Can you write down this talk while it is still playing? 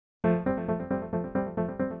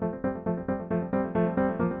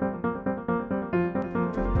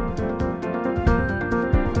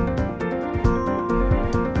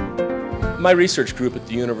My research group at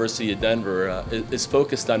the University of Denver is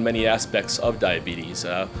focused on many aspects of diabetes.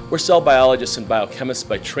 We're cell biologists and biochemists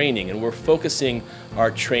by training, and we're focusing our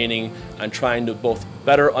training on trying to both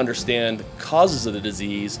better understand causes of the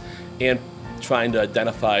disease and trying to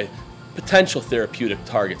identify potential therapeutic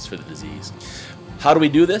targets for the disease. How do we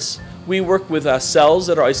do this? We work with cells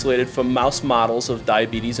that are isolated from mouse models of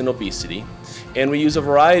diabetes and obesity, and we use a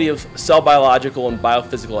variety of cell biological and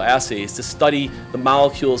biophysical assays to study the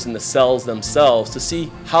molecules in the cells themselves to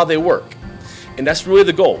see how they work. And that's really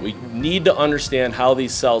the goal. We need to understand how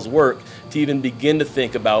these cells work to even begin to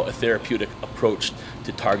think about a therapeutic approach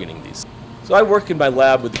to targeting these. So I work in my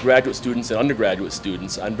lab with graduate students and undergraduate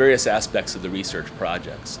students on various aspects of the research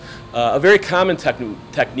projects. A very common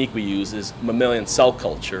technique we use is mammalian cell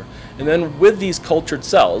culture, and then with these cultured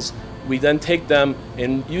cells, we then take them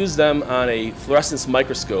and use them on a fluorescence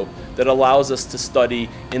microscope that allows us to study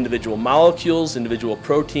individual molecules, individual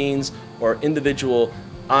proteins, or individual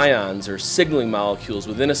ions or signaling molecules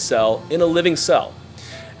within a cell in a living cell.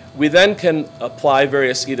 We then can apply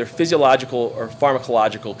various either physiological or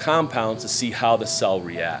pharmacological compounds to see how the cell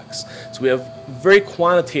reacts. So we have very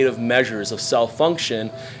quantitative measures of cell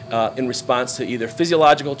function in response to either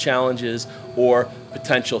physiological challenges or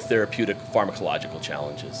potential therapeutic pharmacological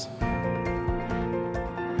challenges.